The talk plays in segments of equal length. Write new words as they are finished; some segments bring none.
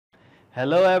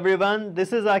Hello everyone,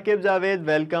 this is Akib Javed,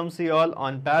 welcomes you all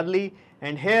on Pabbly,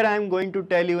 and here I am going to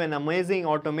tell you an amazing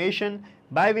automation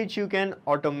by which you can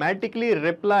automatically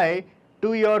reply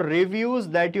to your reviews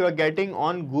that you are getting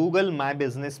on Google My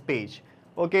Business page.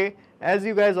 Okay, as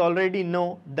you guys already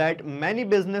know that many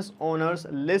business owners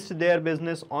list their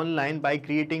business online by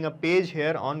creating a page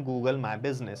here on Google My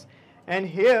Business, and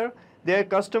here their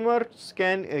customers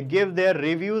can give their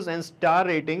reviews and star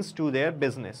ratings to their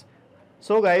business.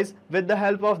 So guys, with the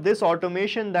help of this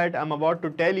automation that I'm about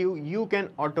to tell you, you can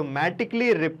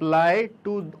automatically reply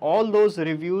to all those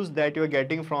reviews that you're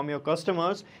getting from your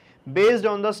customers based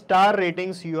on the star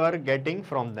ratings you are getting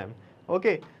from them.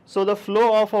 Okay, so the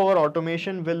flow of our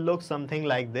automation will look something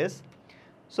like this.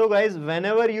 So guys,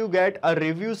 whenever you get a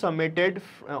review submitted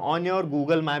on your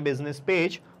Google My Business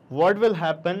page, what will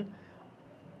happen?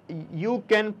 You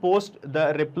can post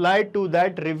the reply to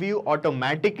that review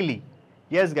automatically.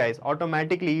 Yes guys,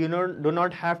 automatically. You do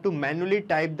not have to manually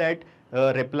type that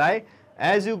reply.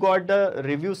 As you got the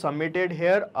review submitted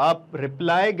here, a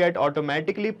reply get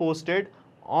automatically posted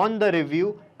on the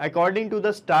review according to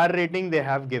the star rating they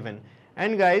have given.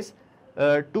 And guys,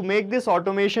 to make this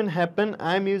automation happen,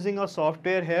 I am using a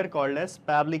software here called as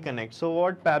Pabbly Connect. So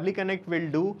what Pabbly Connect will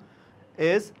do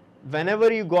is,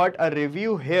 whenever you got a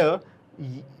review here,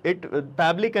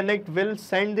 Pabbly Connect will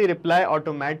send the reply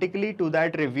automatically to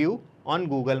that review on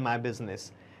Google My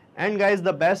Business. And guys,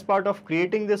 the best part of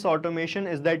creating this automation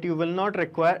is that you will not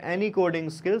require any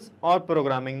coding skills or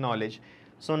programming knowledge.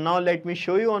 So now let me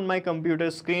show you on my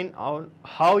computer screen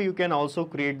how you can also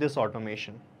create this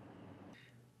automation.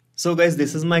 So guys,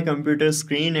 this is my computer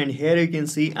screen, and here you can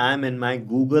see I am in my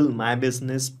Google My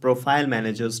Business Profile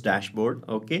Manager's dashboard.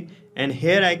 Okay, and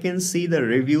here I can see the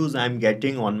reviews I'm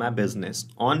getting on my business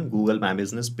on Google My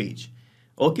Business page.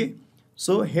 Okay,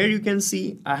 so here you can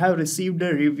see I have received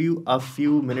a review a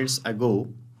few minutes ago.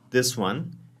 This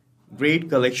one, great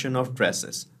collection of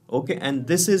dresses. Okay, and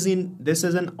this is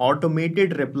an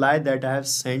automated reply that I have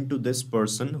sent to this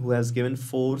person who has given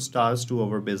 4 stars to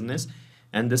our business,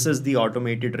 and this is the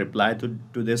automated reply to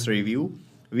this review.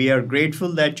 We are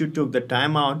grateful that you took the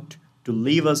time out to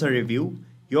leave us a review.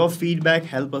 Your feedback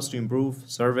helps us to improve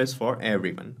service for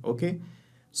everyone. Okay,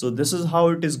 so this is how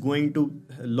it is going to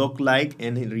look like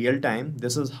in real time.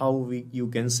 This is how you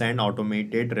can send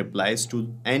automated replies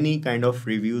to any kind of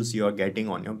reviews you are getting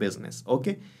on your business.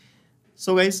 Okay,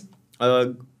 so guys,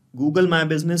 Google My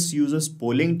Business uses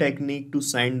polling technique to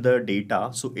send the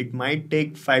data. So it might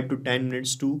take 5 to 10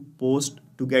 minutes to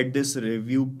get this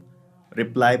review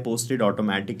reply posted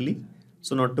automatically.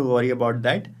 So not to worry about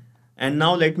that. And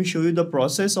now let me show you the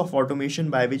process of automation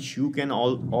by which you can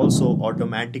also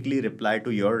automatically reply to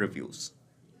your reviews.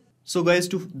 So guys,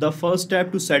 the first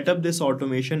step to set up this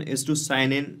automation is to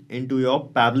sign in into your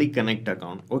Pabbly Connect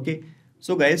account. Okay.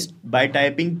 So guys, by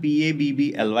typing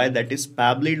PABBLY, that is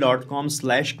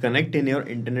pabbly.com/connect in your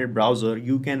internet browser,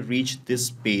 you can reach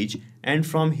this page, and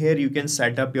from here you can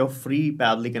set up your free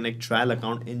Pabbly Connect trial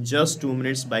account in just 2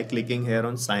 minutes by clicking here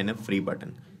on sign up free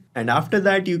button. And after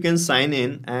that you can sign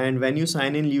in, and when you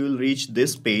sign in you will reach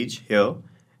this page here,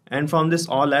 and from this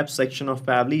all apps section of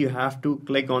Pabbly you have to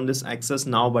click on this access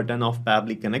now button of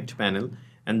Pabbly Connect panel,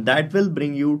 and that will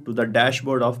bring you to the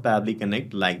dashboard of Pabbly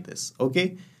Connect like this.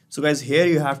 Okay, so guys, here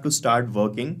you have to start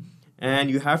working, and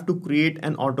you have to create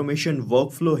an automation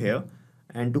workflow here.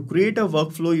 And to create a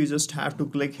workflow, you just have to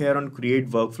click here on create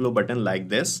workflow button like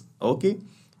this. Okay,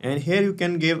 and here you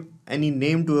can give any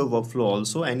name to a workflow,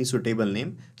 also any suitable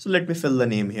name. So let me fill the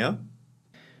name here.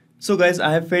 So guys,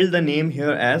 I have filled the name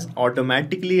here as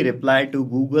automatically reply to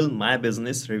Google My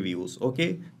Business reviews.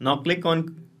 Okay, now click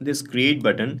on this create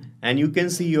button, and you can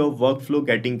see your workflow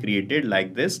getting created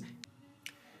like this.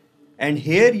 And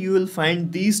here you will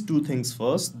find these two things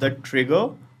first, the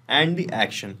trigger and the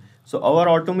action. So our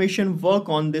automation work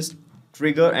on this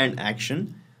trigger and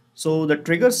action. So the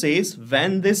trigger says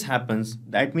when this happens,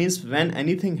 that means when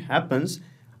anything happens.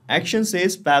 Action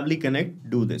says Pabbly Connect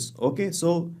do this. Okay,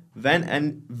 so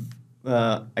when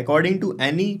according to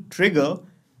any trigger,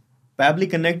 Pabbly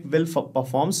Connect will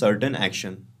perform certain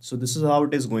action. So this is how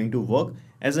it is going to work.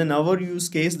 As in our use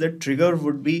case, the trigger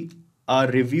would be a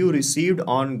review received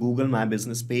on Google My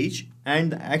Business page,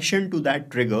 and the action to that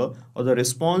trigger or the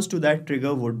response to that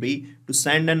trigger would be to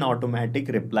send an automatic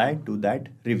reply to that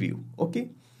review.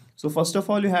 Okay, so first of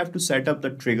all you have to set up the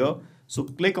trigger. So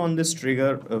click on this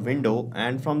trigger window,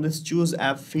 and from this choose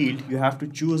app field you have to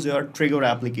choose your trigger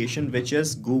application, which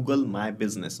is Google My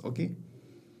Business. Okay,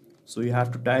 so you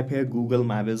have to type here Google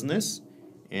My Business,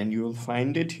 and you will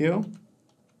find it here,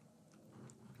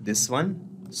 this one,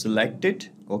 select it.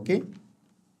 Okay,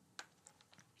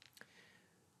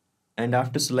 and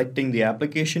after selecting the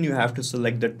application you have to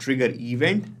select the trigger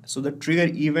event. So the trigger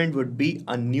event would be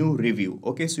a new review.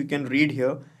 Okay, so you can read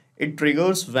here, it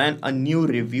triggers when a new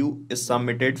review is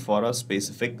submitted for a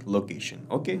specific location.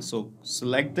 Okay, so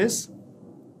select this.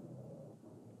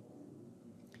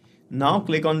 Now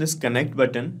click on this connect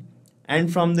button,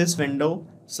 and from this window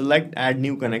select add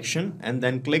new connection and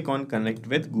then click on connect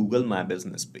with Google My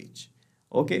Business page.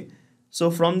 Okay, so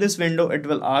from this window it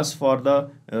will ask for the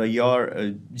your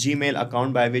Gmail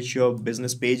account by which your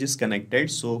business page is connected.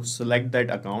 So select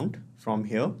that account from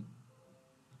here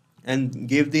and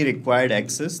give the required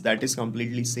access. That is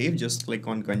completely safe. Just click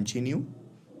on continue.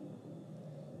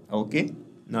 Okay,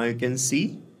 now you can see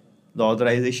the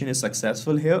authorization is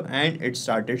successful here and it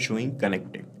started showing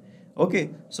connected. Okay,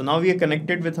 so now we are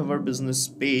connected with our business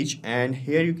page, and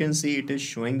here you can see it is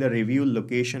showing the review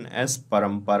location as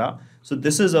Parampara. So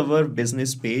this is our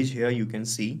business page. Here you can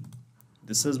see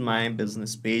this is my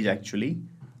business page actually,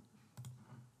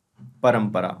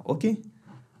 Parampara. Okay,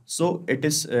 so it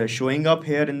is showing up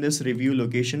here in this review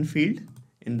location field.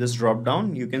 In this drop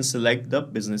down you can select the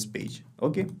business page.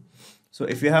 Okay, so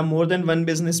if you have more than one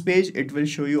business page, it will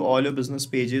show you all your business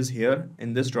pages here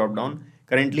in this drop down.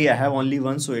 Currently I have only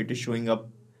one, so it is showing up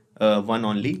one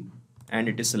only, and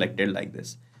it is selected like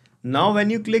this. Now when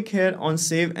you click here on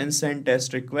save and send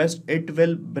test request, it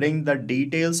will bring the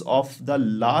details of the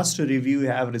last review you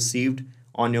have received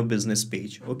on your business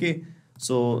page. Okay,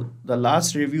 so the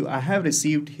last review I have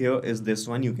received here is this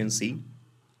one. You can see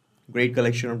great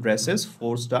collection of dresses,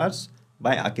 4 stars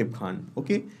by Akib Khan.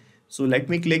 Okay, so let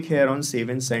me click here on save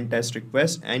and send test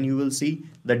request, and you will see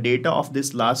the data of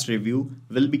this last review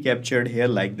will be captured here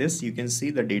like this. You can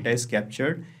see the data is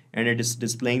captured and it is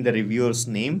displaying the reviewer's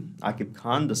name, Akib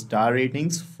Khan, the star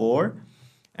ratings 4,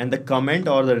 and the comment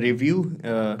or the review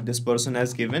this person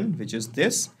has given, which is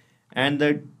this, and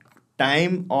the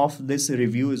time of this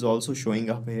review is also showing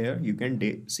up here. You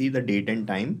can see the date and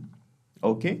time.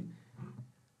 Okay,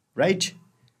 right?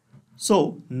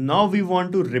 So now we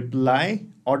want to reply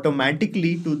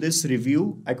automatically to this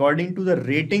review according to the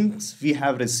ratings we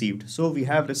have received. So we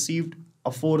have received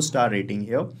a 4-star rating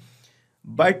here,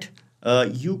 but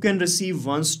you can receive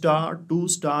 1 star, 2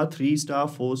 star, 3 star,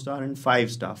 4 star and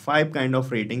 5 star. 5 kind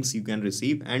of ratings you can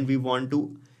receive, and we want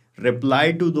to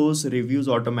reply to those reviews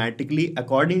automatically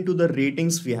according to the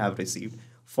ratings we have received.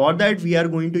 For that we are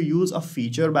going to use a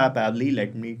feature by Pabbly.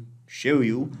 Let me show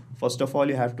you. First of all,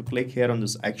 you have to click here on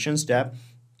this actions tab,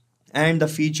 and the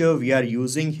feature we are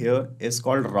using here is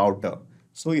called router.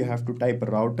 So you have to type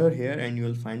router here and you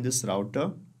will find this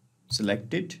router.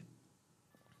 Select it.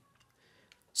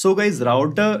 So guys,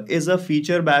 router is a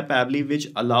feature by Pabbly which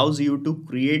allows you to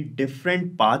create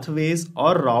different pathways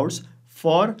or routes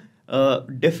for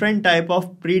different type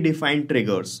of predefined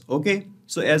triggers. Okay,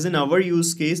 so as in our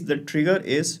use case, the trigger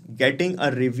is getting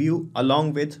a review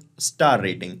along with star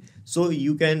rating. So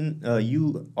you can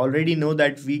you already know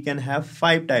that we can have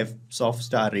 5 types of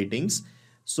star ratings.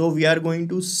 So we are going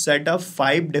to set up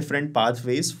 5 different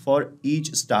pathways for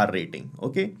each star rating.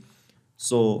 Okay,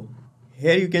 so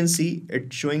here you can see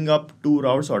it showing up 2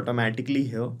 routes automatically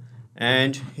here,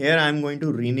 and here I'm going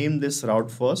to rename this route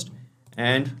first,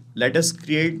 and let us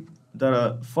create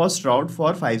the first route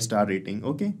for 5-star rating.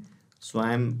 Okay, so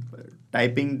I'm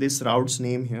typing this route's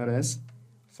name here as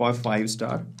for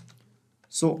 5-star.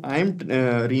 So I'm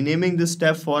renaming this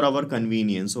step for our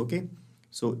convenience. Okay,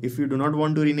 so if you do not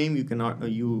want to rename, you cannot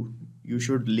you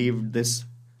should leave this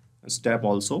step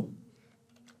also.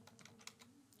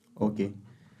 Okay,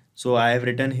 so I have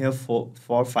written here for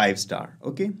 5-star.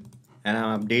 Okay, and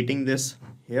I'm updating this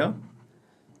here,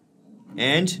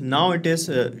 and now it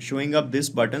is showing up this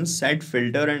button, set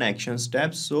filter and action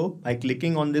steps. So by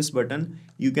clicking on this button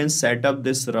you can set up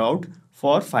this route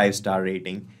for 5-star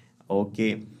rating.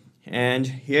 Okay, and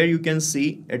here you can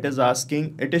see it is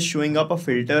asking, it is showing up a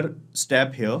filter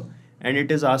step here, and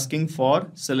it is asking for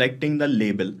selecting the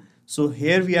label. So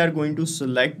here we are going to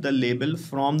select the label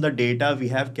from the data we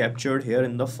have captured here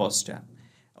in the first step.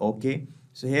 Okay,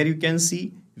 so here you can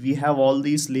see we have all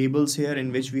these labels here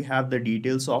in which we have the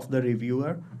details of the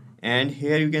reviewer, and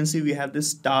here you can see we have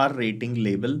this star rating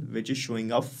label which is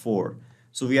showing up 4.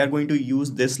 So we are going to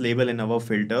use this label in our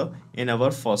filter in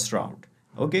our first route.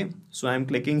 Okay, so I'm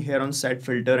clicking here on set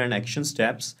filter and action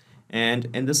steps,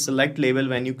 and in the select label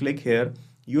when you click here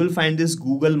you will find this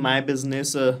Google My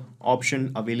Business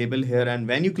option available here, and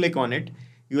when you click on it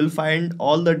you will find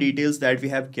all the details that we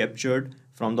have captured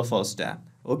from the first tab.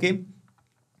 Okay,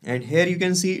 and here you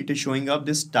can see it is showing up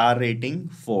this star rating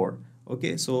 4.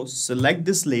 Okay, so select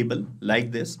this label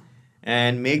like this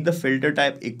and make the filter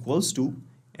type equals to,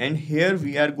 and here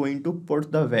we are going to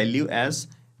put the value as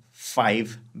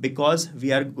 5 because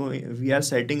we are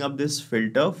setting up this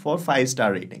filter for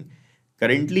 5-star rating.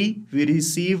 Currently we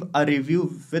receive a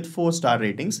review with 4-star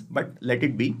ratings, but let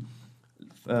it be.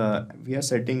 We are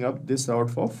setting up this route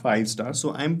for 5 stars,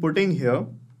 so I'm putting here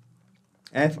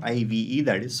FIVE,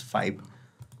 that is 5.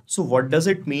 So what does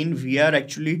it mean? We are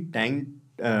actually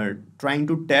trying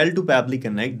to tell to Pabbly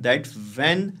Connect that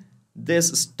when this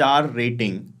star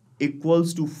rating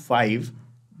equals to 5,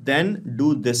 then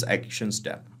do this action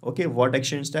step. Okay, what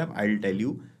action step? I'll tell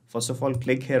you. First of all,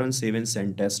 click here on save and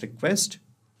send test request,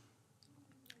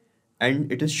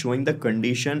 and it is showing the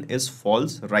condition is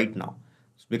false right now,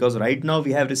 because right now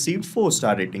we have received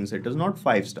 4-star ratings. It is not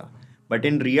 5-star. But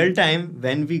in real time,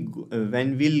 when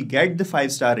we'll get the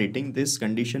 5-star rating, this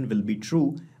condition will be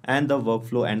true and the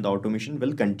workflow and the automation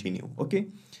will continue. Okay.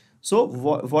 So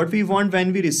what we want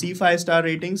when we receive 5-star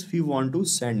ratings, we want to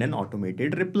send an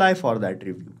automated reply for that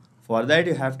review. For that,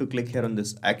 you have to click here on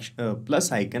this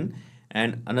plus icon,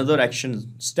 and another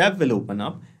action step will open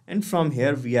up. And from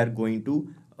here, we are going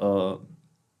to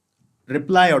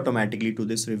reply automatically to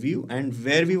this review, and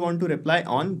where we want to reply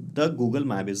on the Google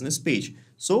My Business page.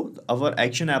 So our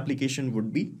action application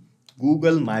would be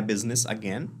Google My Business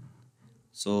again.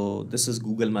 So this is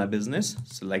Google My Business.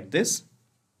 Select this.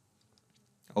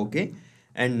 Okay.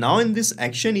 And now in this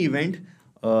action event,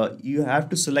 you have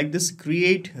to select this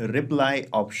create reply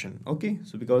option. Okay.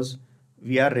 So because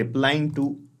we are replying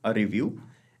to a review,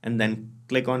 and then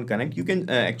click on connect. You can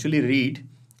actually read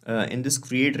in this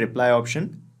create reply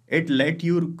option, it let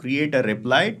you create a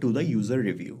reply to the user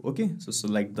review. Okay. So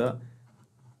select the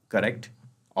correct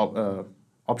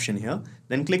option here,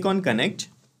 then click on connect,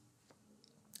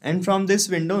 and from this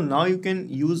window now you can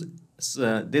use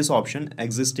this option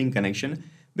existing connection,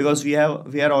 because we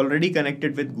are already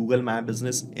connected with Google My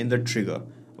Business in the trigger.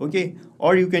 Okay,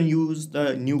 or you can use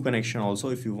the new connection also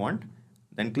if you want.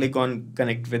 Then click on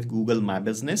connect with Google My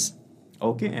Business.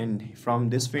 Okay, and from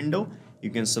this window you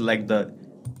can select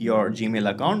your Gmail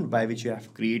account by which you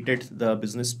have created the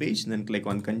business page, then click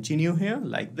on continue here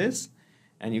like this,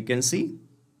 and you can see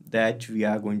that we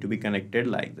are going to be connected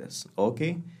like this.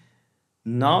 Okay,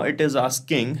 now it is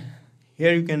asking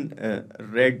here, you can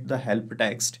read the help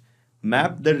text,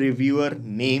 map the reviewer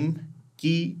name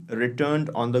key returned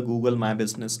on the Google My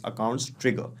Business accounts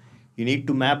trigger. You need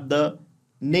to map the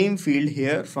name field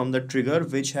here from the trigger,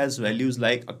 which has values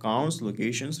like accounts,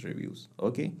 locations, reviews.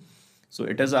 Okay, so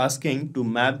it is asking to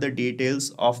map the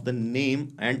details of the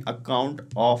name and account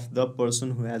of the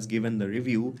person who has given the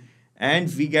review,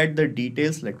 and we get the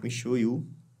details. Let me show you.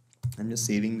 I'm just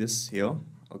saving this here.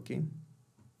 Okay,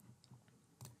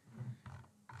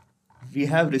 we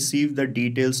have received the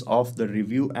details of the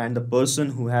review and the person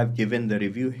who have given the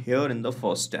review here in the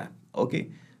first tab.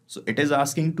 Okay, so it is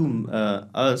asking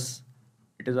us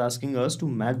to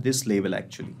map this label,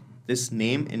 actually this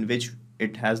name in which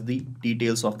it has the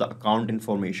details of the account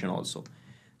information also,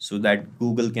 so that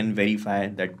Google can verify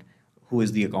that who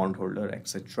is the account holder,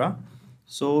 etc.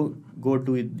 So go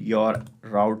to your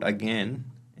route again,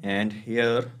 and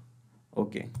here,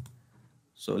 okay,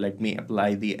 so let me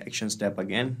apply the action step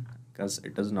again because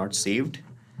it is not saved.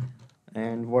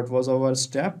 And what was our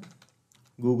step?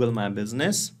 Google My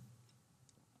Business,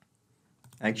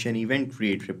 action event,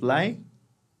 create reply,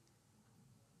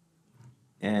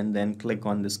 and then click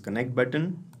on this connect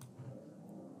button.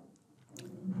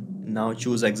 Now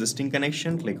choose existing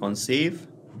connection, click on save,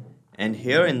 and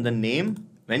here in the name,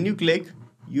 when you click,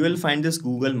 you will find this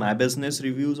Google My Business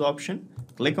reviews option.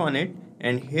 Click on it,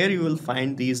 and here you will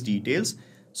find these details.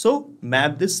 So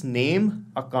map this name,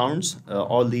 accounts,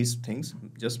 all these things,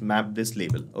 just map this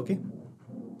label. Okay,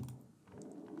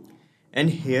 and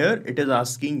here it is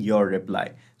asking your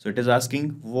reply. So it is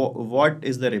asking what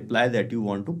is the reply that you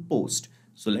want to post.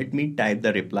 So let me type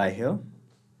the reply here.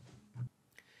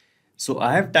 So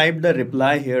I have typed the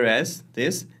reply here as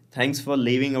this: thanks for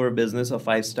leaving our business a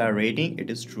 5-star rating. It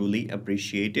is truly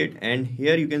appreciated. And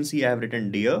here you can see I have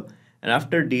written dear. And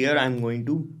after dear, I'm going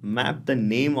to map the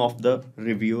name of the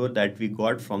reviewer that we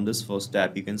got from this first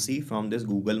tab. You can see from this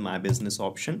Google My Business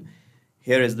option,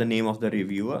 here is the name of the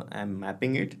reviewer. I'm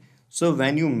mapping it. So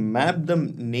when you map the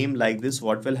name like this,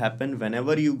 what will happen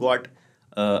whenever you got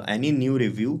any new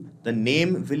review, the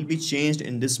name will be changed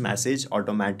in this message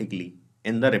automatically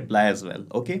in the reply as well.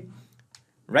 Okay,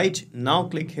 right, now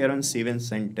click here on save and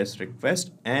send test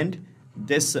request, and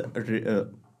this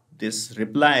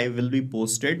reply will be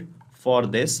posted for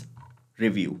this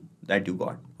review that you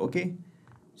got. Okay,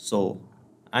 so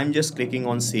I'm just clicking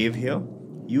on save here.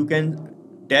 You can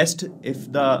test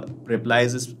if the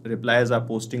replies are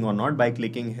posting or not by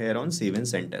clicking here on save and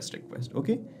send test request.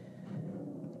 Okay,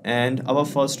 And our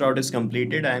first route is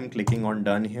completed. I am clicking on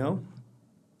done here.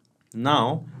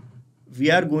 Now we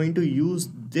are going to use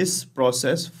this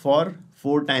process for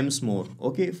 4 times more.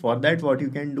 Okay, for that what you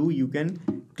can do, you can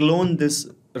clone this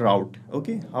route.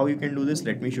 Okay, how you can do this,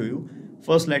 let me show you.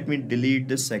 First let me delete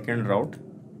this second route.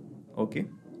 Okay,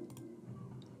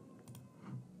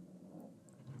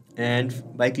 and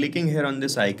by clicking here on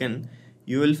this icon,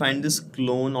 you will find this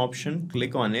clone option.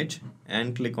 Click on it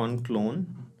and click on clone.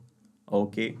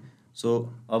 Okay,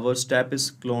 so our step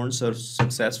is cloned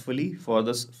successfully. For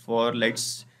this,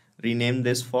 let's rename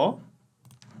this for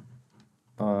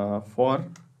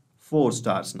 4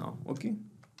 stars now. Okay,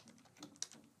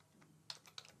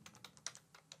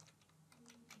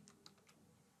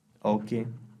 okay,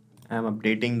 I'm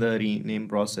updating the rename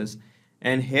process.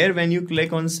 And here when you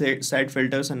click on set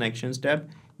filters and actions tab,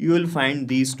 you will find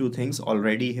these 2 things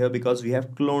already here because we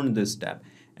have cloned this tab.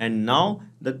 And now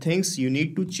the things you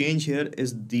need to change here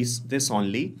is this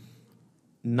only.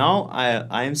 Now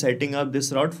I am setting up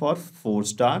this route for 4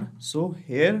 star. So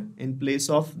here in place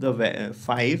of the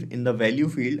 5 in the value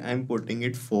field, I am putting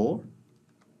it 4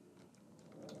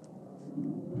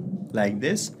 like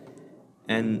this.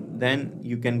 And then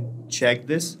you can check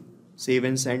this, save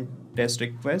and send test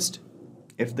request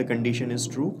if the condition is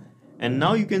true. And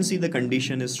now you can see the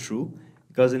condition is true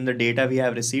because in the data we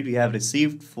have received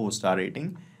 4-star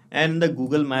rating. And the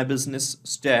Google My Business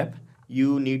step,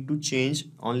 you need to change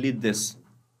only this.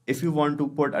 If you want to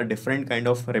put a different kind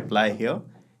of reply here,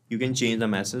 you can change the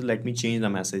message. Let me change the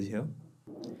message here.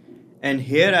 And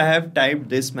here I have typed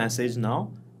this message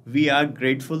now. We are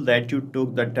grateful that you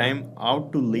took the time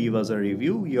out to leave us a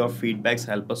review. Your feedbacks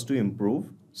help us to improve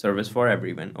service for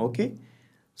everyone. Okay.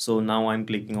 So now I'm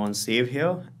clicking on save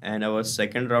here, and our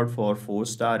second route for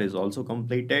 4-star is also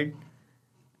completed.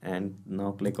 And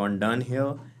now click on done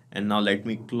here. And now let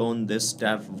me clone this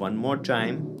step one more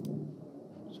time.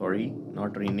 Sorry,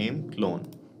 not rename, clone.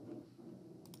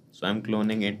 So I'm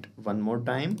cloning it one more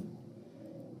time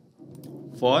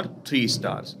for 3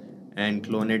 stars and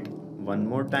clone it one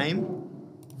more time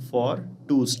for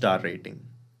 2-star rating.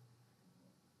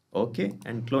 Okay,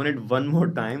 and clone it one more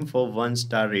time for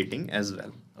 1-star rating as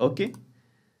well. Okay,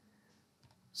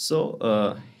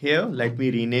 so here let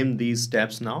me rename these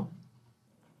steps now.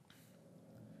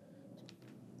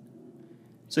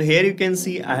 So here you can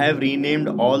see I have renamed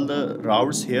all the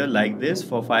routes here like this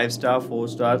for 5-star,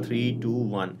 4-star, 3, 2,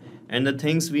 1. And the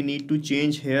things we need to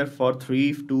change here for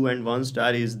 3, 2 and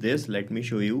 1-star is this. Let me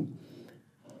show you.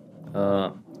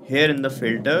 Here in the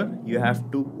filter, you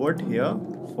have to put here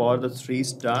for the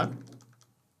 3-star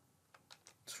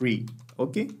 3.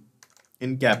 Okay,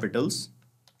 in capitals.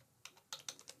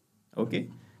 Okay,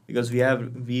 because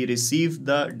we received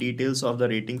the details of the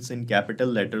ratings in capital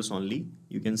letters only.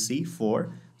 You can see 4,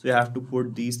 so you have to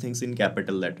put these things in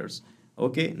capital letters.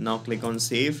 Okay, now click on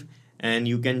save, and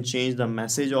you can change the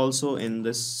message also in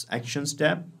this actions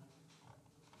tab.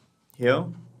 Here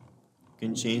you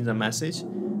can change the message.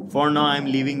 For now I'm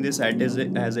leaving this as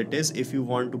it is. If you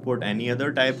want to put any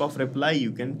other type of reply,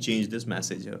 you can change this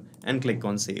message here and click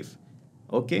on save.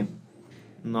 Okay,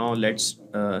 now let's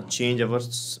change our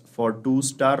for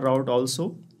 2-star route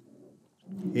also.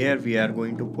 Here we are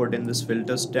going to put in this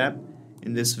filters tab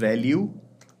in this value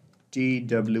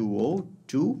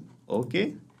TWO2.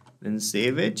 Okay, then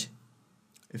save it.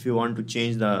 If you want to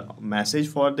change the message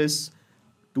for this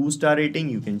 2-star rating,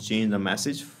 you can change the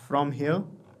message from here.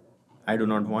 I do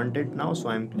not want it now, so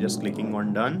I'm just clicking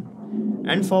on done.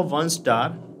 And for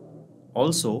 1-star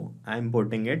also, I'm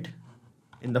putting it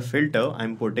in the filter.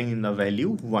 I'm putting in the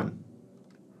value 1.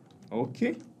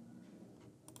 Okay,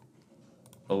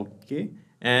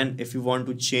 and if you want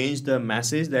to change the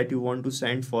message that you want to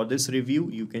send for this review,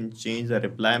 you can change the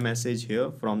reply message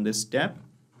here from this tab,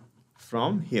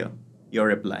 from here, your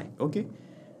reply. Okay,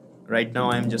 right now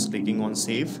I'm just clicking on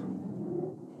save.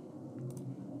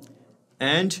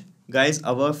 And guys,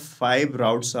 our 5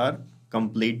 routes are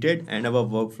completed and our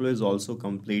workflow is also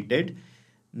completed.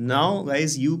 Now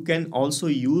guys, you can also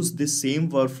use this same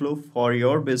workflow for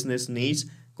your business needs,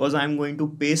 because I'm going to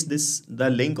paste the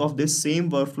link of this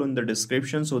same workflow in the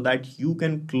description so that you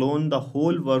can clone the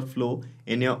whole workflow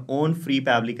in your own free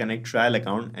Pabbly Connect trial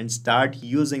account and start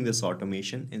using this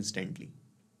automation instantly.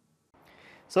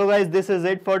 So guys, this is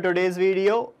it for today's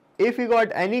video. If you got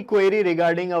any query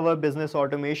regarding our business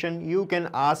automation, you can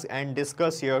ask and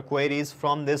discuss your queries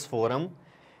from this forum.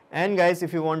 And guys,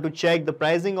 if you want to check the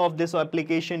pricing of this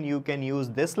application, you can use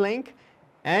this link.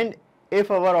 And if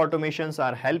our automations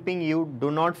are helping you,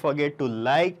 do not forget to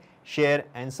like, share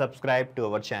and subscribe to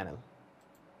our channel.